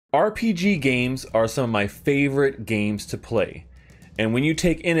RPG games are some of my favorite games to play. And when you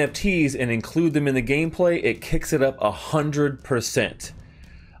take NFTs and include them in the gameplay, it kicks it up 100%.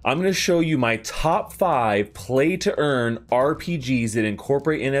 I'm going to show you my top 5 play-to-earn RPGs that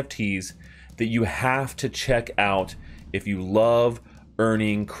incorporate NFTs that you have to check out if you love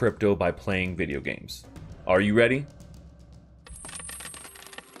earning crypto by playing video games. Are you ready?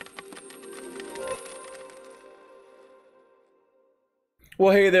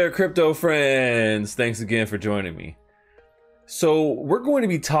 Well, hey there, crypto friends. Thanks again for joining me. So we're going to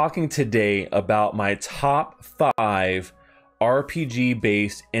be talking today about my top 5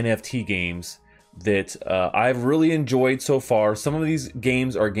 RPG-based NFT games that I've really enjoyed so far. Some of these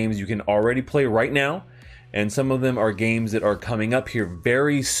games are games you can already play right now, and some of them are games that are coming up here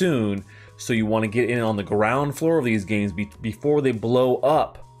very soon, so you want to get in on the ground floor of these games before they blow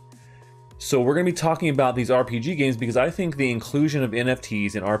up. So we're going to be talking about these RPG games because I think the inclusion of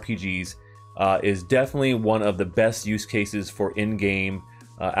NFTs in RPGs is definitely one of the best use cases for in-game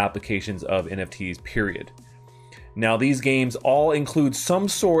applications of NFTs, period. Now, these games all include some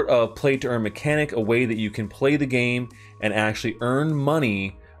sort of play-to-earn mechanic, a way that you can play the game and actually earn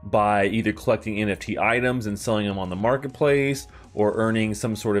money by either collecting NFT items and selling them on the marketplace, or earning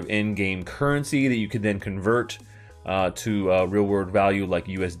some sort of in-game currency that you can then convert to real-world value like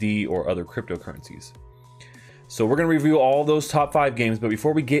USD or other cryptocurrencies. So we're going to review all those top 5 games, but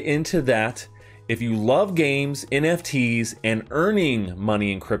before we get into that, if you love games, NFTs, and earning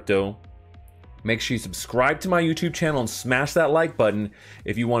money in crypto, make sure you subscribe to my YouTube channel and smash that like button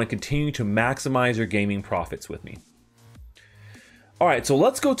if you want to continue to maximize your gaming profits with me. Alright, so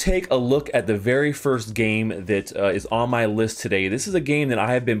let's go take a look at the very first game that is on my list today. This is a game that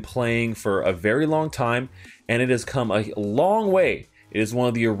I have been playing for a very long time, and it has come a long way. It is one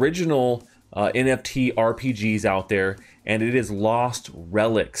of the original NFT RPGs out there, and it is Lost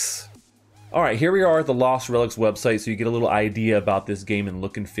Relics. Alright, here we are at the Lost Relics website, so you get a little idea about this game and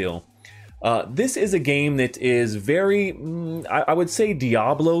look and feel. This is a game that is very, I would say,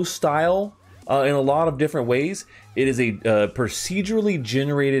 Diablo style in a lot of different ways. It is a procedurally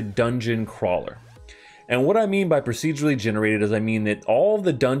generated dungeon crawler. And what I mean by procedurally generated is I mean that all of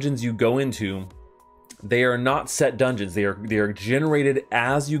the dungeons you go into, they are not set dungeons. They are generated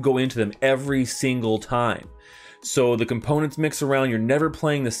as you go into them every single time. So the components mix around. You're never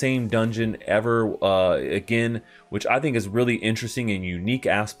playing the same dungeon ever again, which I think is really interesting and unique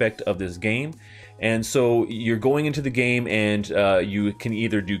aspect of this game. And so you're going into the game and you can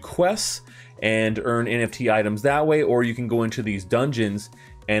either do quests and earn NFT items that way, or you can go into these dungeons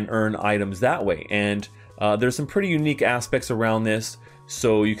and earn items that way. And there's some pretty unique aspects around this.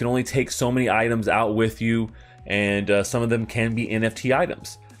 So you can only take so many items out with you, and some of them can be NFT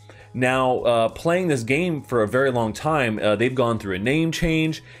items. Now, playing this game for a very long time, they've gone through a name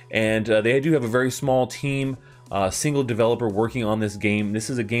change, and they do have a very small team, single developer working on this game. This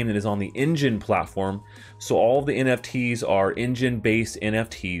is a game that is on the Engine platform, so all of the NFTs are Engine-based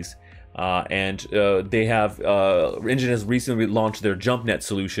NFTs. They have Engine has recently launched their JumpNet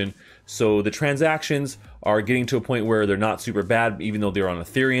solution, so the transactions are getting to a point where they're not super bad, even though they're on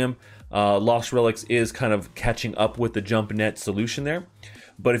Ethereum. Lost Relics is kind of catching up with the JumpNet solution there.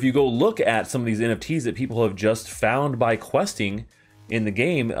 But if you go look at some of these NFTs that people have just found by questing in the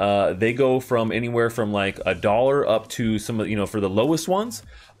game, they go from anywhere from like $1 up to some of, for the lowest ones,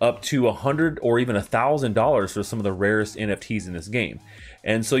 up to $100 or even $1,000 for some of the rarest NFTs in this game.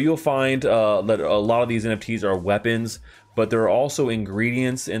 And so you'll find that a lot of these NFTs are weapons, but there are also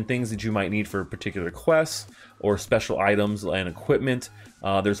ingredients and things that you might need for particular quests or special items and equipment.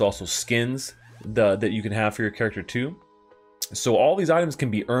 There's also skins that you can have for your character too. So all these items can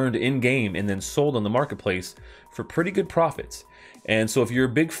be earned in-game and then sold on the marketplace for pretty good profits. And so if you're a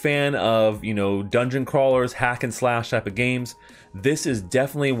big fan of, dungeon crawlers, hack and slash type of games, this is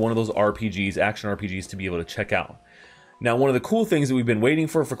definitely one of those RPGs, action RPGs, to be able to check out. Now, one of the cool things that we've been waiting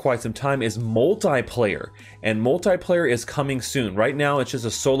for quite some time is multiplayer, and multiplayer is coming soon. Right now, it's just a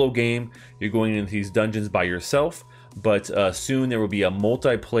solo game. You're going into these dungeons by yourself, but soon there will be a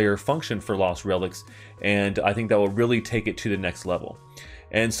multiplayer function for Lost Relics, and I think that will really take it to the next level.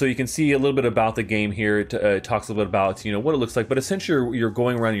 And so you can see a little bit about the game here. It talks a little bit about what it looks like, but essentially you're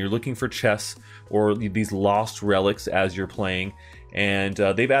going around and you're looking for chests or these lost relics as you're playing. And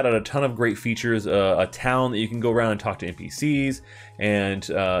they've added a ton of great features, a town that you can go around and talk to NPCs, and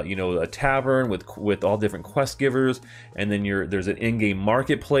a tavern with all different quest givers, and then there's an in-game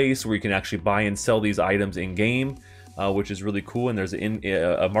marketplace where you can actually buy and sell these items in-game, which is really cool, and there's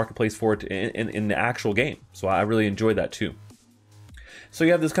a marketplace for it in the actual game. So I really enjoy that too. So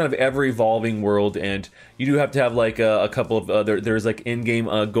you have this kind of ever-evolving world, and you do have to have like a couple of there's like in-game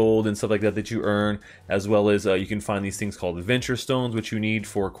gold and stuff like that that you earn, as well as you can find these things called adventure stones, which you need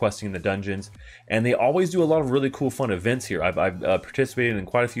for questing in the dungeons. And they always do a lot of really cool, fun events here. I've participated in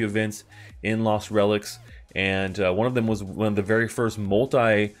quite a few events in Lost Relics, and one of them was one of the very first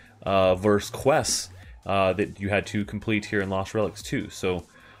multi-verse quests that you had to complete here in Lost Relics too. So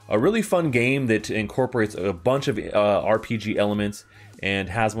a really fun game that incorporates a bunch of RPG elements and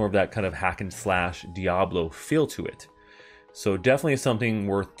has more of that kind of hack and slash Diablo feel to it. So definitely something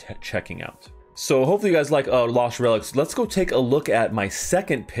worth checking out. So hopefully you guys like Lost Relics. Let's go take a look at my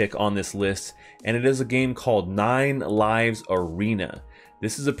second pick on this list, and it is a game called 9 Lives Arena.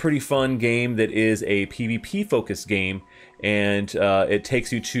 This is a pretty fun game that is a PvP focused game, and it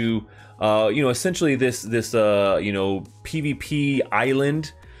takes you to essentially this PvP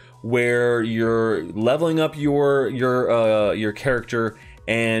island where you're leveling up your character,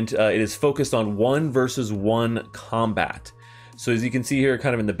 and it is focused on 1 versus 1 combat. So as you can see here,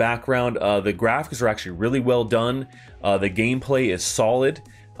 kind of in the background, the graphics are actually really well done. The gameplay is solid.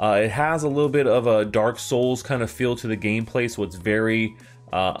 It has a little bit of a Dark Souls kind of feel to the gameplay, so it's very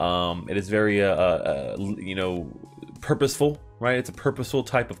purposeful, right? It's a purposeful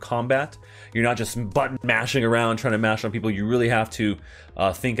type of combat. You're not just button mashing around trying to mash on people. You really have to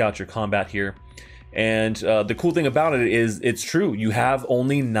think out your combat here. And the cool thing about it is it's true. You have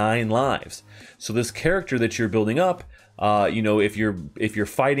only 9 lives. So this character that you're building up, if you're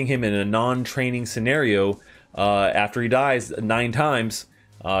fighting him in a non-training scenario, after he dies 9 times,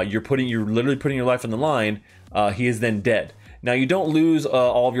 you're literally putting your life on the line. He is then dead. Now you don't lose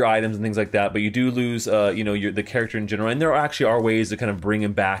all of your items and things like that, but you do lose the character in general. And there actually are ways to kind of bring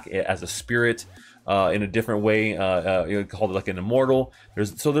him back as a spirit in a different way, called like an immortal.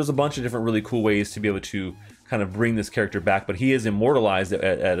 There's a bunch of different really cool ways to be able to kind of bring this character back, but he is immortalized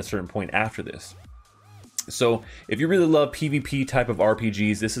at a certain point after this. So if you really love PvP type of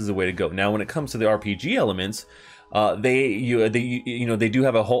RPGs, this is the way to go. Now when it comes to the RPG elements, they do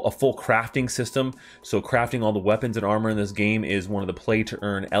have a full crafting system. So crafting all the weapons and armor in this game is one of the play to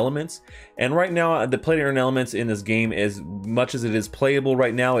earn elements. And right now, the play to earn elements in this game, as much as it is playable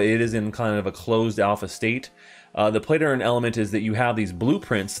right now, it is in kind of a closed alpha state. The play to earn element is that you have these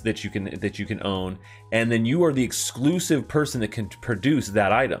blueprints that you can own, and then you are the exclusive person that can produce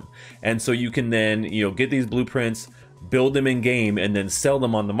that item. And so you can then get these blueprints, build them in game, and then sell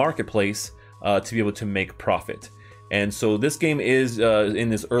them on the marketplace to be able to make profit. And so this game is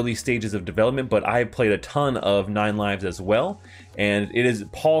in its early stages of development, but I have played a ton of 9 Lives as well, and it is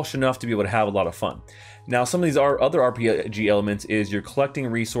polished enough to be able to have a lot of fun. Now, some of these other RPG elements is you're collecting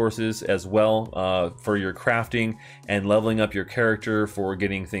resources as well for your crafting and leveling up your character for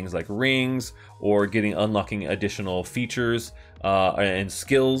getting things like rings or unlocking additional features and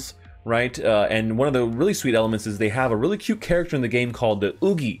skills, right? And one of the really sweet elements is they have a really cute character in the game called the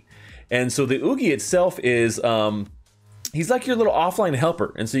Oogie. And so the Oogie itself is he's like your little offline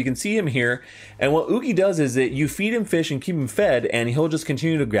helper, and so you can see him here. And what Oogie does is that you feed him fish and keep him fed, and he'll just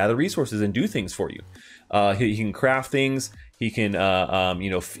continue to gather resources and do things for you. He can craft things. He can,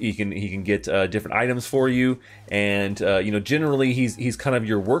 he can get different items for you, and generally he's kind of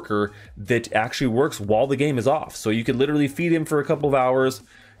your worker that actually works while the game is off. So you could literally feed him for a couple of hours,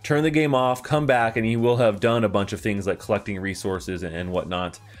 turn the game off, come back, and he will have done a bunch of things like collecting resources and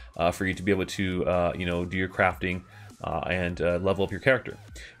whatnot for you to be able to do your crafting. And level up your character.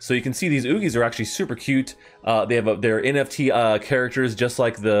 So you can see these Oogies are actually super cute. They have their NFT characters, just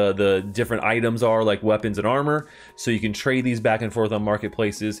like the different items are, like weapons and armor. So you can trade these back and forth on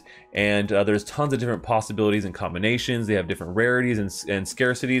marketplaces, and there's tons of different possibilities and combinations. They have different rarities and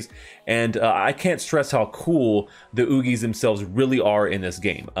scarcities, and I can't stress how cool the Oogies themselves really are in this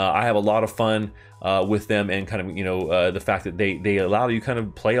game. I have a lot of fun with them, and kind of the fact that they allow you kind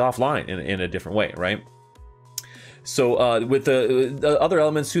of play offline in a different way, right? So with the other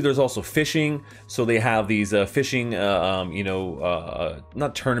elements too, there's also fishing. So they have these fishing,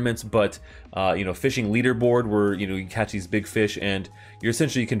 not tournaments, but fishing leaderboard where you catch these big fish, and you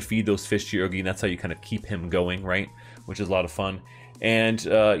essentially can feed those fish to your Oogie, and that's how you kind of keep him going, right? Which is a lot of fun. And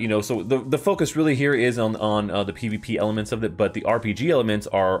so the focus really here is on the PvP elements of it, but the RPG elements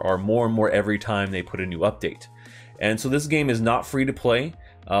are more and more every time they put a new update. And so this game is not free to play.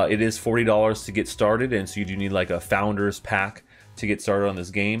 It is $40 to get started, and so you do need like a founder's pack to get started on this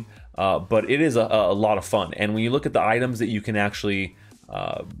game. But it is a lot of fun. And when you look at the items that you can actually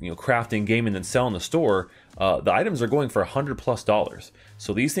craft in game and then sell in the store, the items are going for $100+.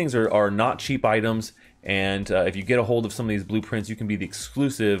 So these things are not cheap items, And if you get a hold of some of these blueprints, you can be the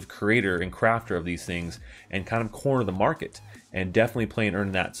exclusive creator and crafter of these things and kind of corner the market and definitely play and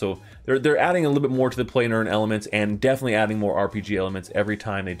earn that. So they're adding a little bit more to the play and earn elements, and definitely adding more RPG elements every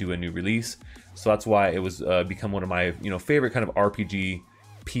time they do a new release. So that's why it was become one of my favorite kind of RPG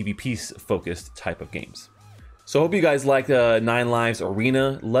PvP focused type of games. So I hope you guys like 9 Lives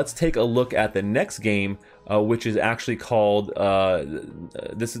Arena. Let's take a look at the next game, which is actually called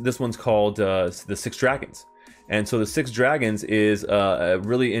this one's called the Six Dragons. And so the Six Dragons is a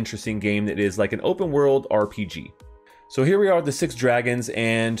really interesting game that is like an open world RPG. So here we are at the Six Dragons,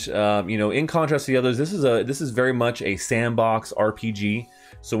 and in contrast to the others, this is very much a sandbox RPG.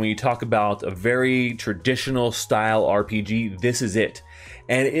 So when you talk about a very traditional style RPG, this is it,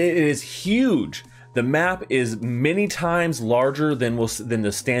 and it is huge. The map is many times larger than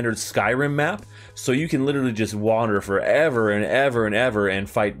the standard Skyrim map, so you can literally just wander forever and ever and ever and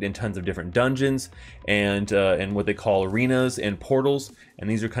fight in tons of different dungeons and what they call arenas and portals, and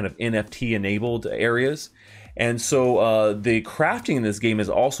these are kind of NFT enabled areas. And so the crafting in this game is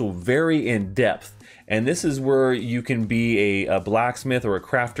also very in depth, and this is where you can be a blacksmith or a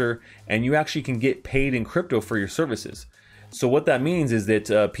crafter, and you actually can get paid in crypto for your services. So what that means is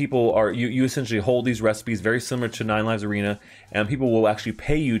that people are, you essentially hold these recipes very similar to 9 Lives Arena, and people will actually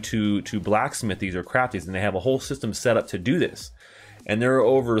pay you to blacksmith these or craft these, and they have a whole system set up to do this. And there are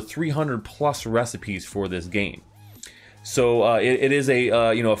over 300 plus recipes for this game. So it is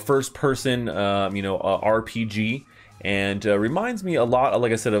a first person RPG, and reminds me a lot,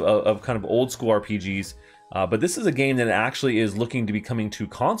 like I said, of kind of old school RPGs. But this is a game that actually is looking to be coming to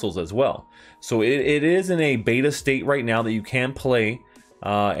consoles as well. So it is in a beta state right now that you can play,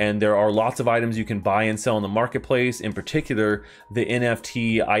 and there are lots of items you can buy and sell in the marketplace, in particular the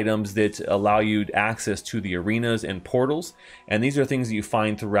NFT items that allow you access to the arenas and portals. And these are things that you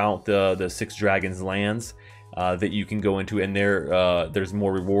find throughout the Six Dragons lands that you can go into, and there's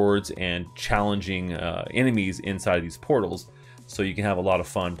more rewards and challenging enemies inside of these portals. So you can have a lot of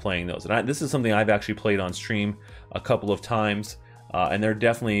fun playing those. And this is something I've actually played on stream a couple of times, and they're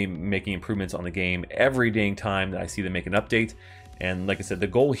definitely making improvements on the game every dang time that I see them make an update. And like I said, the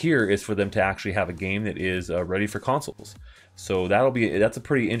goal here is for them to actually have a game that is ready for consoles. So that's a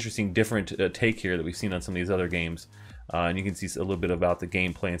pretty interesting, different take here that we've seen on some of these other games. And you can see a little bit about the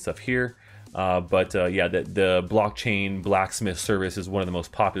gameplay and stuff here. Yeah, the blockchain blacksmith service is one of the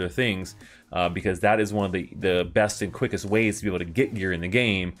most popular things, because that is one of the best and quickest ways to be able to get gear in the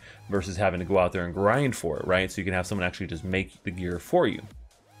game versus having to go out there and grind for it, right? So you can have someone actually just make the gear for you.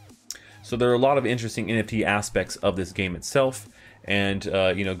 So there are a lot of interesting NFT aspects of this game itself, and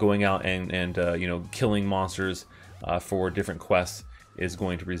going out and killing monsters for different quests is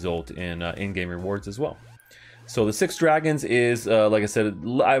going to result in in-game rewards as well. So the Six Dragons is, like I said,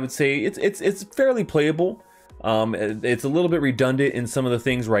 I would say it's fairly playable. It's a little bit redundant in some of the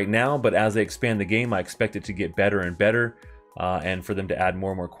things right now, but as they expand the game, I expect it to get better and better, and for them to add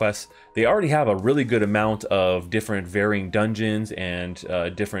more and more quests. They already have a really good amount of different varying dungeons and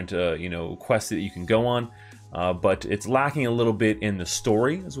different quests that you can go on, but it's lacking a little bit in the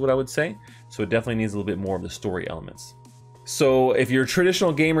story, is what I would say. So it definitely needs a little bit more of the story elements. So if you're a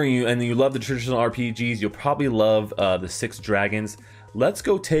traditional gamer and you love the traditional RPGs, you'll probably love the Six Dragons. Let's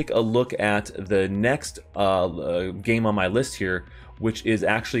go take a look at the next game on my list here, which is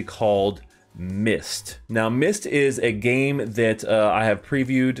actually called Myst. Now, Myst is a game that I have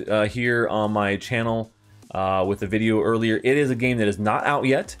previewed here on my channel with a video earlier. It is a game that is not out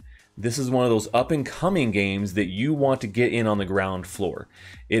yet. This is one of those up-and-coming games that you want to get in on the ground floor.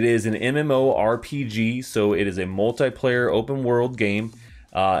 It is an MMORPG, so it is a multiplayer open-world game,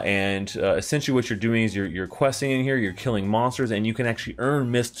 and essentially what you're doing is you're questing in here, you're killing monsters, and you can actually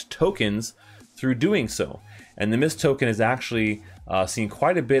earn Myst tokens through doing so. And the Myst token has actually seen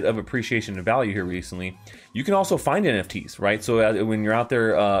quite a bit of appreciation and value here recently. You can also find NFTs, right? So when you're out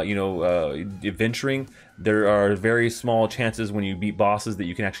there, adventuring, there are very small chances when you beat bosses that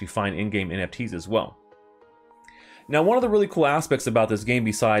you can actually find in-game NFTs as well. Now, one of the really cool aspects about this game,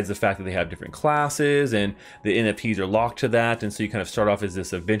 besides the fact that they have different classes and the NFTs are locked to that, and so you kind of start off as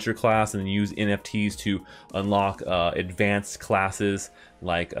this adventure class and then use NFTs to unlock advanced classes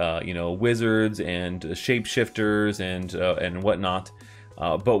like wizards and shapeshifters and whatnot.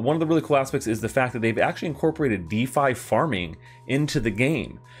 But one of the really cool aspects is the fact that they've actually incorporated DeFi farming into the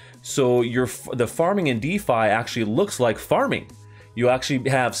game. So the farming in DeFi actually looks like farming. You actually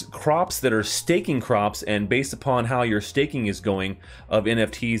have crops that are staking crops, and based upon how your staking is going of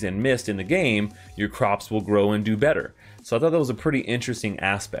NFTs and Myst in the game, your crops will grow and do better. So I thought that was a pretty interesting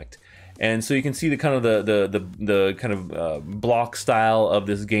aspect. And so you can see the kind of the block style of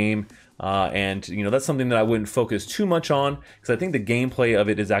this game. And that's something that I wouldn't focus too much on, because I think the gameplay of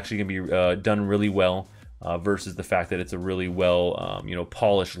it is actually going to be done really well, versus the fact that it's a really well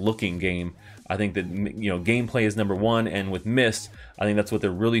polished looking game. I think that gameplay is number one, and with Myst, I think that's what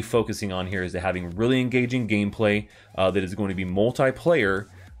they're really focusing on here, is having really engaging gameplay that is going to be multiplayer,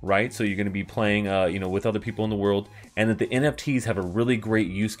 right? So you're going to be playing with other people in the world, and that the NFTs have a really great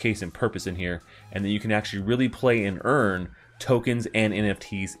use case and purpose in here, and that you can actually really play and earn tokens and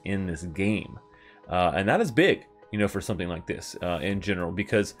NFTs in this game. And that is big, for something like this in general,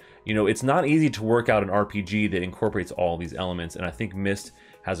 because it's not easy to work out an RPG that incorporates all these elements, and I think Myst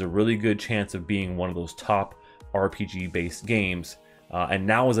has a really good chance of being one of those top RPG based games. And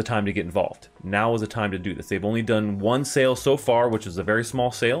now is the time to get involved. Now is the time to do this. They've only done one sale so far, which is a very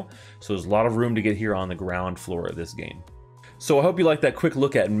small sale, so there's a lot of room to get here on the ground floor of this game. So I hope you like that quick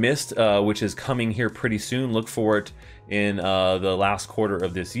look at Myst, which is coming here pretty soon. Look for it in the last quarter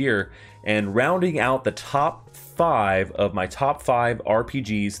of this year. And rounding out the top 5 of my top 5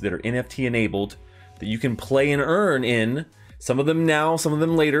 RPGs that are NFT enabled, that you can play and earn in. Some of them now, some of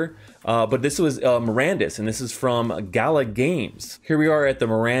them later, but this was Mirandus, and this is from Gala Games. Here we are at the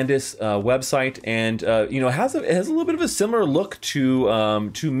Mirandus website, and it has a little bit of a similar look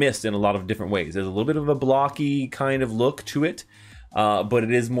to Myst in a lot of different ways. There's a little bit of a blocky kind of look to it, but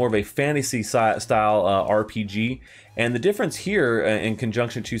it is more of a fantasy style RPG. And the difference here, in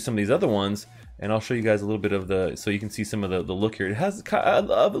conjunction to some of these other ones, and I'll show you guys a little bit of so you can see some of the look here. It has a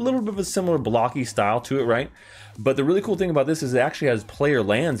little bit of a similar blocky style to it, right? But the really cool thing about this is it actually has player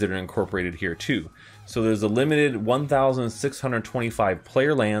lands that are incorporated here too. So there's a limited 1,625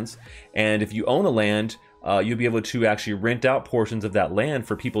 player lands, and if you own a land, you'll be able to actually rent out portions of that land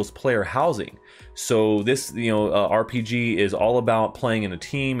for people's player housing. So this RPG is all about playing in a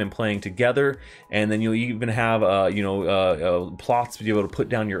team and playing together, and then you'll even have plots to be able to put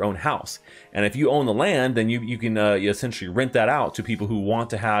down your own house. And if you own the land, then you can essentially rent that out to people who want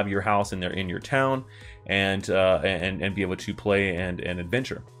to have your house in your town, and be able to play and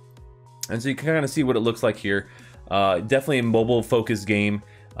adventure. And so you can kind of see what it looks like here. Definitely a mobile focused game.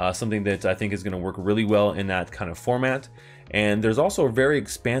 Something that I think is going to work really well in that kind of format. And there's also a very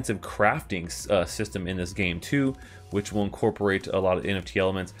expansive crafting system in this game too, which will incorporate a lot of NFT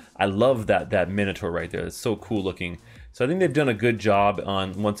elements. I love that Minotaur right there. It's so cool looking. So I think they've done a good job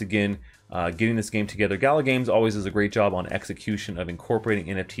on, once again, getting this game together. Gala Games always does a great job on execution of incorporating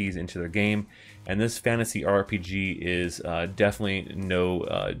NFTs into their game, and this fantasy RPG is definitely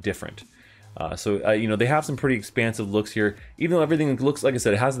no different. So they have some pretty expansive looks here. Even though everything looks, like I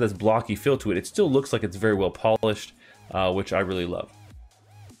said, it has this blocky feel to it, it still looks like it's very well polished, which I really love.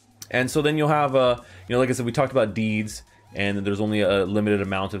 And so then you'll have, like I said, we talked about deeds, and there's only a limited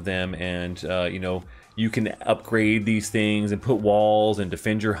amount of them, and you can upgrade these things and put walls and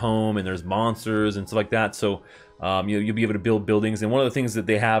defend your home, and there's monsters and stuff like that. So you'll be able to build buildings. And one of the things that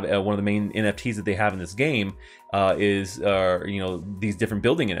they have, one of the main NFTs that they have in this game is these different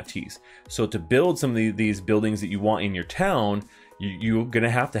building NFTs. So to build some of these buildings that you want in your town, you're going to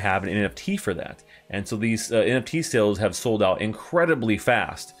have an NFT for that. And so these NFT sales have sold out incredibly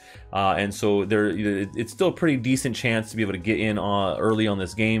fast. And so it's still a pretty decent chance to be able to get in early on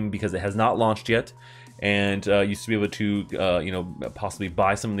this game, because it has not launched yet. And you used to be able to possibly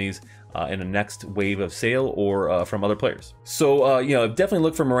buy some of these in the next wave of sale, or from other players. So definitely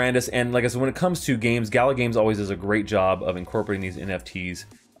look for Mirandus. And like I said, when it comes to games, Gala Games always does a great job of incorporating these NFTs,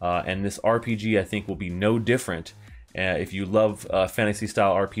 and this RPG I think will be no different. If you love fantasy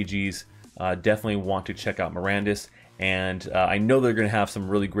style RPGs, definitely want to check out Mirandus. And I know they're going to have some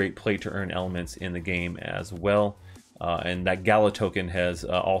really great play to earn elements in the game as well. And that Gala token has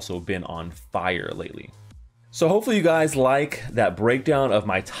also been on fire lately. So hopefully you guys like that breakdown of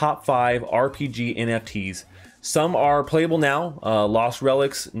my top 5 RPG NFTs. Some are playable now. Lost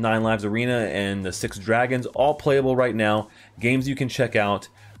Relics, 9 Lives Arena, and the 6 Dragons, all playable right now. Games you can check out.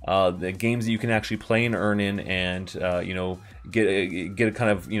 The games that you can actually play and earn in, and get a kind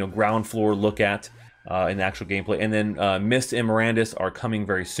of ground floor look at in the actual gameplay. And then Myst and Mirandus are coming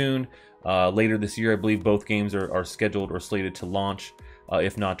very soon. Later this year, I believe both games are scheduled or slated to launch,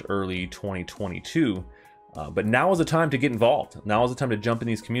 if not early 2022. But now is the time to get involved. Now is the time to jump in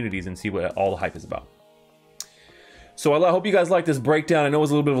these communities and see what all the hype is about. So I hope you guys like this breakdown. I know it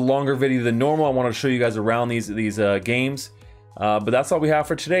was a little bit of a longer video than normal. I wanted to show you guys around these games. But that's all we have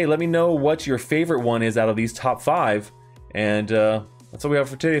for today. Let me know what your favorite one is out of these top 5. And that's all we have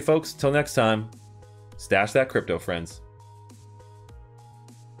for today, folks. Until next time, stash that crypto, friends.